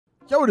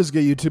Yo, what is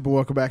good, YouTube, and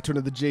welcome back to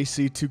another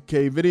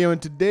JC2K video. In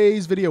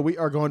today's video, we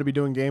are going to be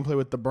doing gameplay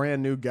with the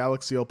brand new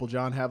Galaxy Opal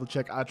John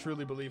HAVLICek. I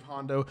truly believe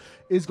Hondo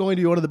is going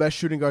to be one of the best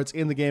shooting guards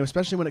in the game,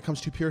 especially when it comes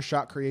to pure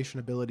shot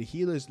creation ability.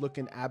 He is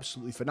looking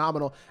absolutely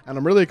phenomenal, and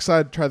I'm really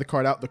excited to try the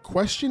card out. The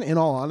question, in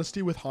all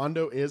honesty, with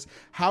Hondo is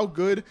how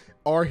good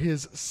are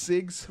his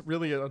SIGs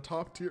really at a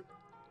top tier?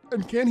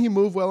 And can he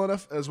move well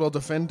enough as well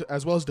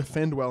as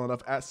defend well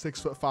enough at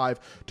 6'5"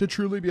 to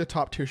truly be a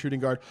top tier shooting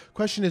guard?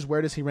 Question is, where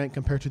does he rank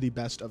compared to the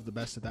best of the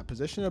best at that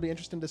position? It'll be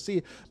interesting to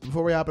see. But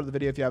before we hop into the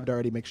video, if you haven't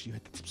already, make sure you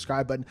hit the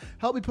subscribe button.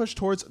 Help me push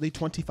towards the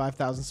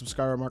 25,000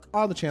 subscriber mark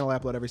on the channel. I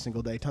upload every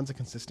single day. Tons of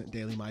consistent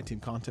daily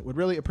MyTEAM content. Would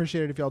really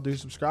appreciate it if y'all do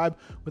subscribe.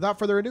 Without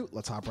further ado,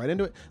 let's hop right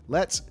into it.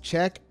 Let's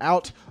check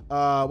out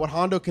what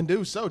Hondo can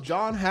do. So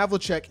John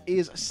HAVLICek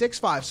is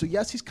 6'5". So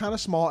yes, he's kind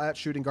of small at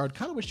shooting guard.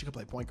 Kind of wish he could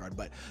play point guard,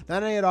 but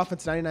 98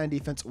 offense, 99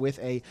 defense with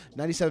a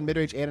 97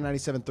 mid-range and a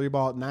 97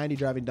 3-ball, 90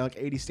 driving dunk,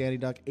 80 standing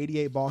dunk,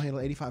 88 ball handle,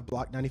 85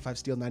 block, 95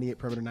 steal, 98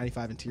 perimeter,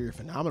 95 interior.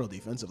 Phenomenal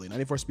defensively.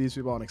 94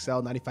 speed, ball, and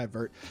excel, 95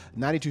 vert,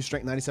 92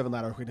 strength, 97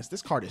 lateral quickness.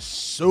 This card is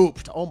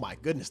souped. Oh my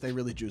goodness, they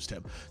really juiced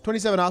him.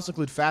 27 also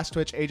include fast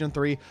twitch, agent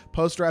 3,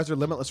 posterizer,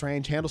 limitless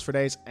range, handles for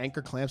days,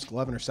 anchor, clamps,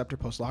 glove, interceptor,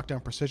 post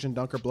lockdown, precision,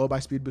 dunker, blow by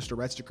speed booster,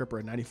 red stick gripper,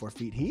 and 94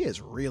 feet. He is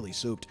really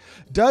souped.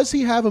 Does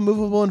he have a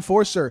movable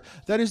enforcer?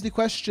 That is the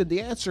question.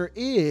 The answer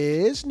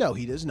is no,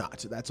 he does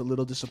not. That's a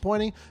little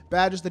disappointing.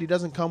 Badges that he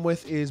doesn't come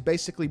with is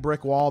basically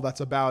brick wall.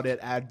 That's about it.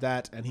 Add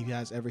that and he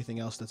has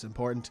everything else that's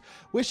important.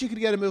 Wish you could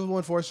get a movable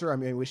enforcer. I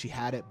mean, I wish he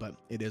had it, but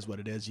it is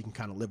what it is. You can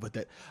kind of live with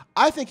it.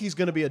 I think he's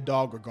going to be a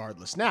dog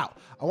regardless. Now,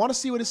 I want to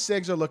see what his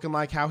SIGs are looking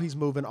like, how he's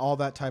moving, all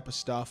that type of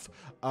stuff.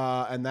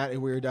 And that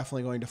we're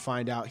definitely going to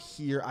find out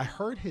here. I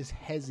heard his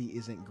hezzy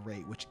isn't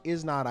great, which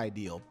is not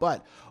ideal,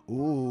 but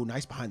ooh,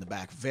 nice behind the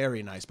back.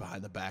 Very nice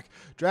behind the back.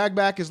 Drag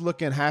back is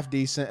looking half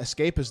decent.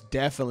 Escape is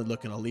definitely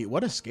looking elite.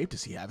 What escape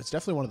does he have? It's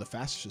definitely one of the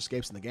fastest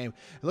escapes in the game.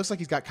 It looks like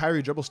he's got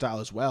Kyrie dribble style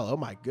as well. Oh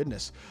my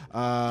goodness.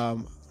 I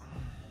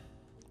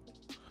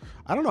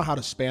don't know how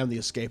to spam the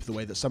escape the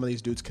way that some of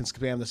these dudes can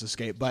spam this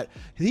escape, but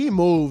he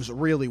moves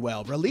really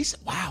well. Release,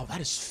 wow,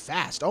 that is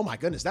fast. Oh my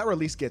goodness, that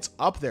release gets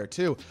up there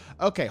too.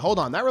 Okay, hold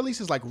on. That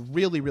release is like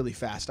really, really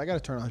fast. I got to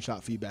turn on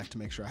shot feedback to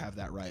make sure I have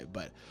that right,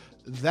 but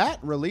that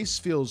release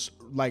feels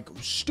like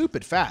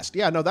stupid fast.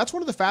 Yeah, no, that's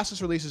one of the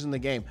fastest releases in the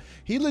game.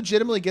 He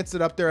legitimately gets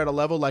it up there at a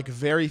level like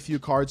very few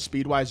cards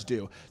speed-wise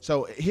do.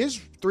 So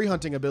his 3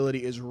 hunting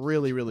ability is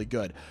really, really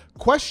good.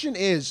 Question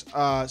is,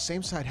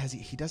 same side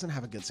hezzy. He doesn't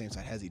have a good same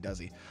side hezzy, does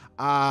he?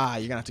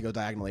 You're gonna have to go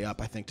diagonally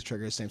up, I think, to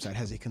trigger his same side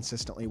hezzy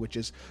consistently, which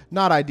is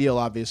not ideal,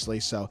 obviously.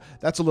 So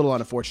that's a little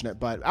unfortunate.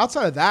 But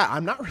outside of that,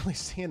 I'm not really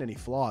seeing any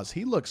flaws.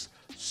 He looks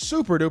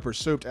super duper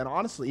souped, and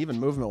honestly, even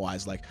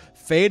movement-wise, like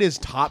fade is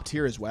top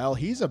tier as well.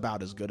 He's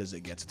about as good as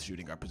it gets at the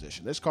shooting guard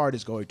position. This card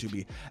is going to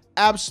be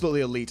absolutely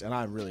elite, and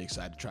I'm really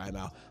excited to try him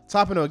out. Let's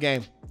hop into a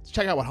game. Let's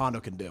check out what Hondo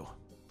can do.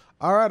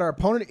 All right, our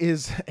opponent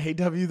is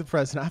AW the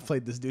President. I've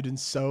played this dude in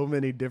so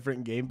many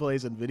different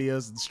gameplays and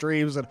videos and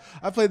streams, and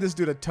I've played this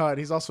dude a ton.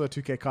 He's also a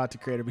 2K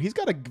content creator, but he's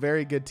got a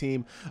very good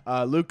team.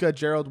 Luca,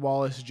 Gerald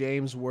Wallace,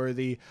 James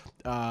Worthy,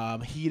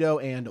 Hito,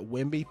 and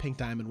Wemby, Pink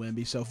Diamond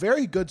Wemby. So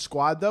very good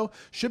squad, though.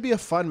 Should be a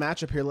fun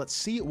matchup here. Let's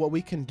see what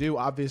we can do,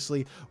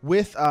 obviously,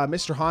 with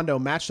Mr. Hondo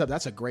matched up.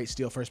 That's a great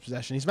steal first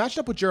possession. He's matched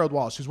up with Gerald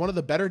Wallace, who's one of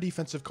the better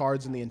defensive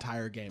cards in the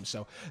entire game.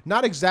 So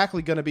not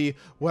exactly going to be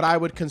what I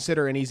would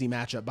consider an easy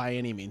matchup by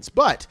any means.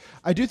 But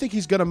I do think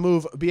he's going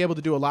to be able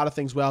to do a lot of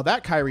things well.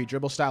 That Kyrie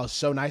dribble style is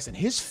so nice, and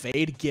his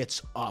fade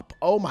gets up.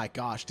 Oh my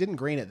gosh, didn't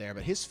green it there,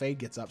 but his fade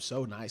gets up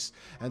so nice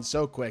and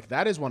so quick.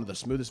 That is one of the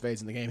smoothest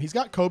fades in the game. He's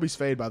got Kobe's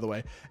fade, by the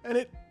way,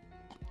 and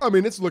I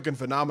mean, it's looking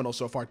phenomenal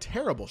so far.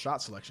 Terrible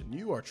shot selection.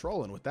 You are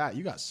trolling with that.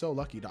 You got so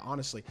lucky to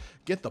honestly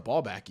get the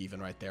ball back even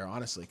right there,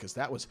 honestly, because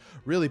that was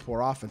really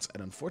poor offense.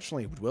 And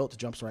unfortunately, Wilt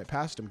jumps right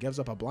past him, gives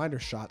up a blinder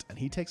shot, and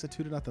he takes a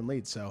 2-0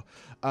 lead. So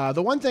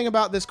the one thing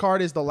about this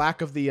card is the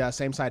lack of the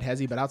same side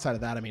hezzy. But outside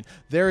of that, I mean,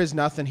 there is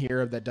nothing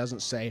here that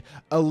doesn't say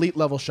elite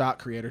level shot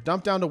creator.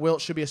 Dump down to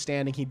Wilt should be a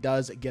standing. He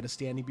does get a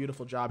standing.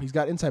 Beautiful job. He's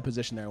got inside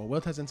position there. When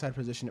Wilt has inside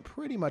position, it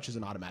pretty much is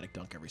an automatic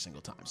dunk every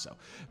single time. So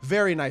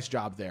very nice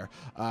job there.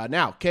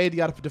 Now, Cade, you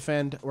got to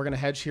defend. We're going to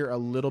hedge here a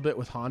little bit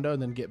with Hondo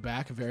and then get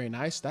back. Very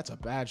nice. That's a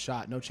bad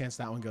shot. No chance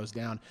that one goes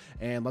down.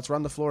 And let's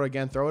run the floor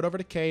again. Throw it over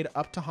to Cade,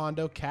 up to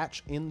Hondo,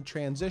 catch in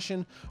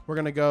transition. We're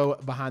going to go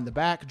behind the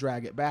back,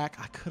 drag it back.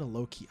 I could have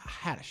low-key. I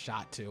had a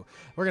shot too.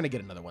 We're going to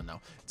get another one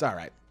though. It's all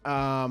right.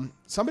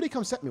 Somebody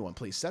come set me one,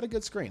 please. Set a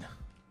good screen.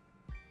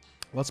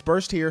 Let's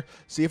burst here,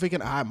 see if we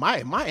can.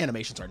 My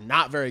animations are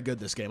not very good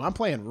this game. I'm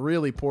playing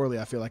really poorly,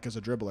 I feel like, as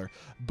a dribbler.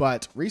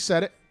 But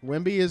reset it.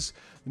 Wemby is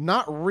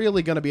not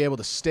really going to be able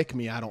to stick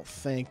me, I don't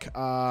think.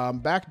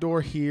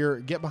 Backdoor here.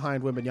 Get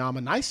behind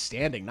Wembanyama. Nice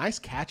standing. Nice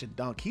catch and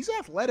dunk. He's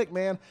athletic,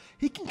 man.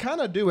 He can kind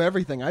of do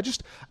everything. I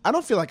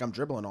don't feel like I'm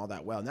dribbling all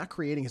that well. Not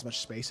creating as much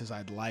space as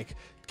I'd like.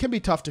 It can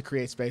be tough to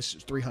create space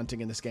 3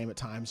 hunting in this game at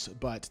times.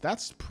 But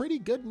that's pretty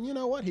good. And you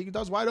know what? He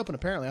does wide open,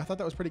 apparently. I thought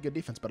that was pretty good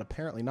defense, but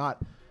apparently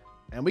not.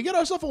 And we get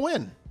ourselves a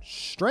win.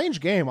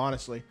 Strange game,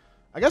 honestly.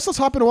 I guess let's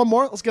hop into one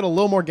more. Let's get a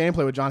little more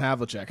gameplay with John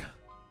Havlicek.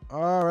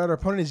 All right, our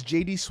opponent is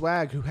JD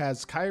Swag, who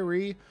has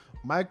Kyrie,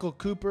 Michael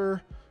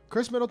Cooper,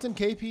 Chris Middleton,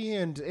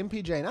 KP, and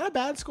MPJ. Not a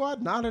bad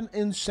squad, not an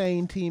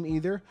insane team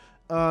either.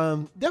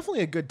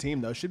 Definitely a good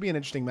team, though. Should be an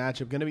interesting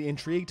matchup. Going to be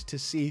intrigued to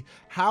see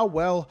how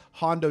well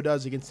Hondo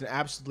does against an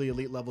absolutely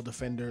elite level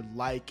defender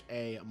like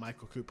a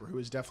Michael Cooper, who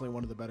is definitely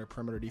one of the better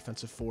perimeter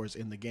defensive fours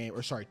in the game,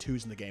 or sorry,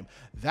 twos in the game.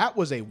 That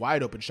was a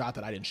wide open shot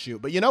that I didn't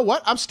shoot, but you know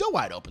what? I'm still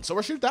wide open, so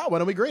we'll shoot that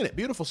one and we green it.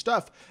 Beautiful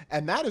stuff.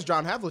 And that is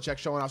John Havlicek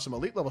showing off some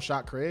elite level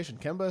shot creation.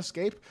 Kemba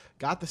escape,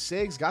 got the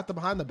SIGs, got the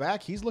behind the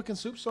back. He's looking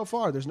soup so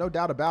far. There's no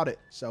doubt about it.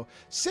 So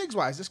SIGs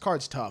wise, this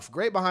card's tough.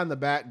 Great behind the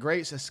back,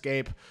 great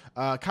escape,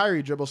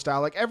 Kyrie dribble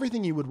style, like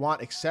everything you would want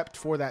except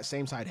for that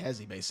same side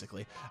hezzy,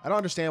 basically. I don't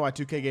understand why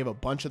 2K gave a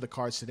bunch of the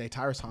cards today.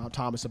 Tyrus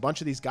Thomas, a bunch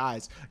of these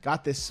guys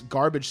got this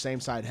garbage same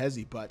side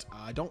hezzy, but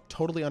I don't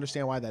totally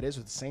understand why that is.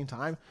 At the same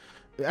time,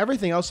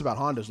 everything else about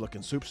Hondo's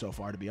looking soup so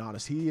far, to be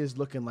honest. He is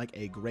looking like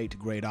a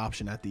great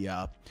option at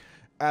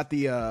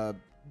the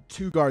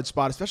two guard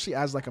spot, especially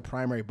as like a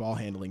primary ball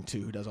handling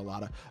too, who does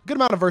a good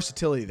amount of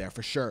versatility there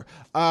for sure.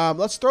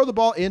 Let's throw the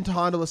ball into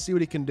Hondo. Let's see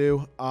what he can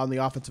do on the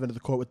offensive end of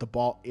the court with the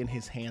ball in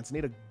his hands.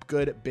 Need a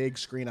good big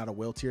screen out of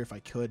Wilt here if I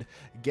could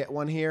get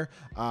one here.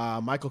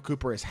 Michael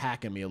Cooper is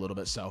hacking me a little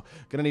bit, so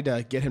gonna need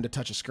to get him to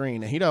touch a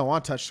screen, and he don't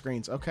want to touch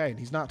screens. Okay,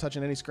 he's not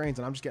touching any screens,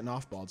 and I'm just getting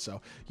off-balled. So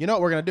you know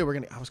what we're gonna do?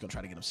 I was gonna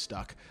try to get him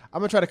stuck.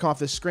 I'm gonna try to come off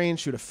this screen,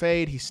 shoot a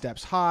fade. He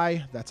steps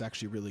high. That's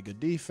actually really good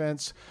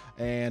defense,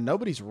 and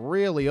nobody's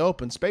really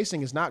open.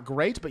 Spacing is not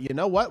great, but you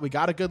know what? We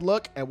got a good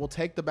look, and we'll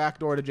take the back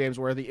door to James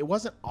Worthy. It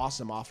wasn't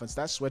awesome offense.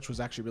 That switch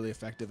was actually really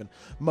effective, and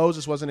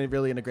Moses wasn't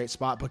really in a great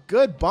spot, but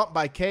good bump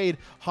by Cade.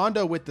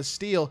 Hondo with the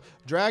steal,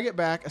 drag it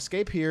back,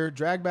 escape here,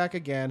 drag back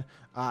again.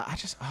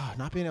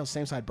 Not being able to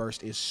same side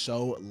burst is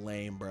so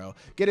lame, bro.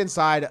 Get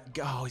inside.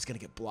 Oh, he's going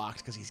to get blocked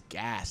because he's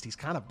gassed. He's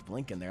kind of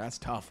blinking there. That's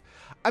tough.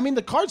 I mean,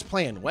 the card's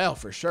playing well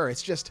for sure.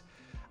 It's just,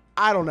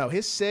 I don't know.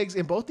 His SIGs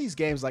in both these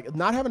games, like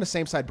not having a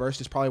same side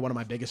burst is probably one of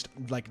my biggest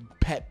like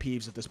pet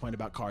peeves at this point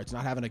about cards.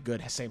 Not having a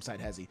good same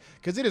side hezzy,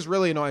 because it is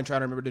really annoying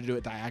trying to remember to do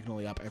it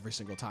diagonally up every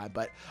single time.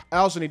 But I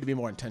also need to be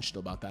more intentional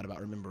about that, about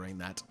remembering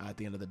that at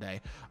the end of the day.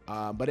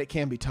 But it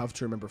can be tough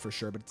to remember for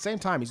sure. But at the same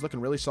time, he's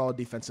looking really solid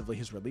defensively.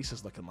 His release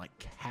is looking like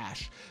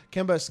cash.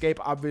 Kemba escape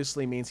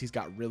obviously means he's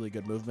got really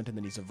good movement, and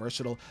then he's a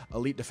versatile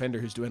elite defender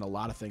who's doing a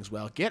lot of things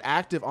well. Get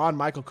active on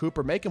Michael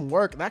Cooper, make him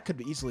work. That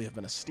could easily have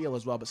been a steal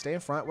as well, but stay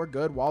in front. We're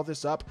good. Wall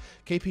this up.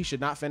 KP should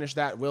not finish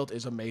that. Wilt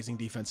is amazing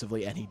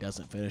defensively, and he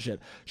doesn't finish it.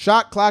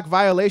 Shot clock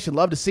violation.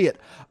 Love to see it.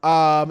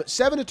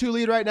 7-2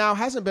 lead right now.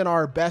 Hasn't been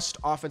our best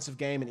offensive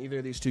game in either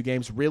of these two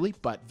games, really,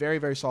 but very,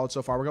 very solid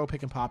so far. We're going to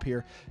pick and pop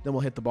here. Then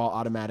we'll hit the ball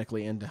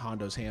automatically into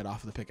Hondo's hand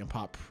off of the pick and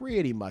pop.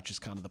 Pretty much is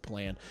kind of the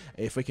plan.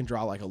 If we can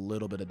draw like a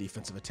little bit of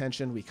defensive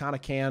attention, we kind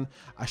of can.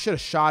 I should have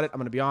shot it. I'm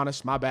going to be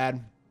honest. My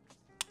bad.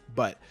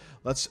 But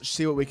let's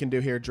see what we can do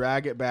here.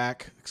 Drag it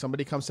back.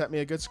 Somebody come set me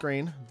a good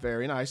screen.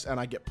 Very nice. And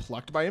I get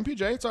plucked by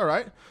MPJ. It's all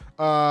right.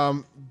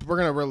 We're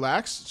going to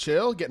relax,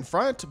 chill, get in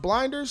front.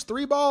 Blinders,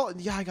 3-ball.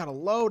 Yeah, I got to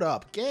load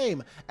up.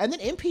 Game. And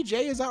then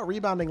MPJ is out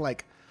rebounding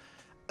like...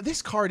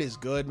 This card is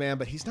good, man,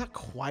 but he's not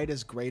quite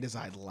as great as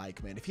I'd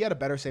like, man. If he had a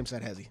better same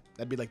side hezzy,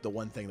 that'd be like the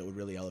one thing that would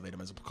really elevate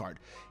him as a card.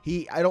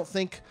 I don't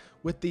think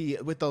with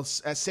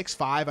those at 6'5",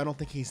 I don't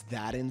think he's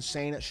that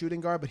insane at shooting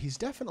guard, but he's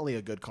definitely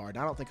a good card.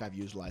 I don't think I've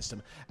utilized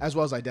him as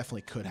well as I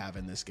definitely could have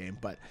in this game,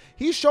 but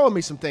he's showing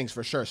me some things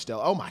for sure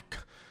still. Oh my...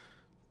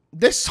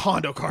 This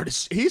Hondo card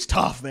he's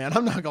tough, man.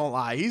 I'm not going to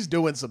lie. He's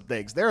doing some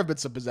things. There have been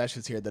some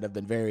possessions here that have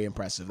been very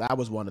impressive. That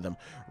was one of them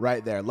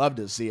right there. Love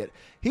to see it.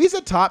 He's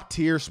a top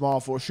tier small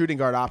forward shooting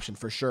guard option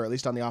for sure, at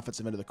least on the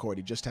offensive end of the court.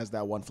 He just has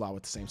that one flaw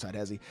with the same side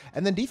hezzy.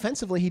 And then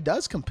defensively, he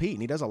does compete,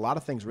 and he does a lot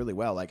of things really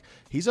well. Like,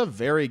 he's a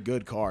very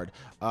good card.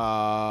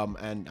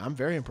 And I'm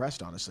very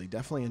impressed, honestly.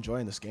 Definitely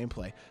enjoying this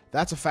gameplay.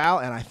 That's a foul,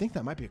 and I think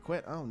that might be a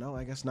quit. Oh, no,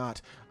 I guess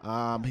not.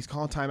 He's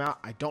calling timeout.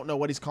 I don't know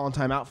what he's calling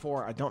timeout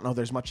for. I don't know if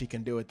there's much he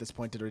can do at this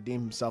point to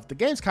redeem himself. The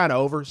game's kind of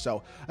over,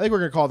 so I think we're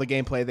going to call the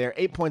gameplay there.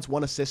 8 points,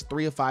 1 assist,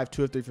 3 of 5,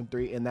 2 of 3 from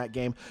 3 in that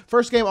game.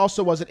 First game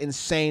also wasn't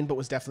insane, but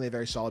was definitely a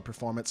very solid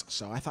performance,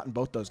 so I thought in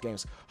both those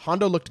games,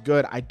 Hondo looked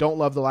good. I don't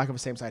love the lack of a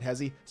same side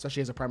hezzy,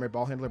 especially as a primary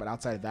ball handler, but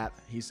outside of that,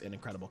 he's an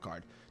incredible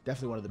card.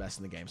 Definitely one of the best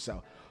in the game.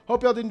 So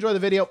hope y'all did enjoy the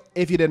video.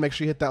 If you did, make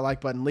sure you hit that like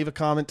button, leave a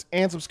comment,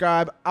 and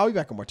subscribe. I'll be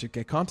back with more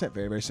 2K content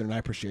very, very soon, and I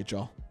appreciate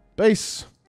y'all. Peace.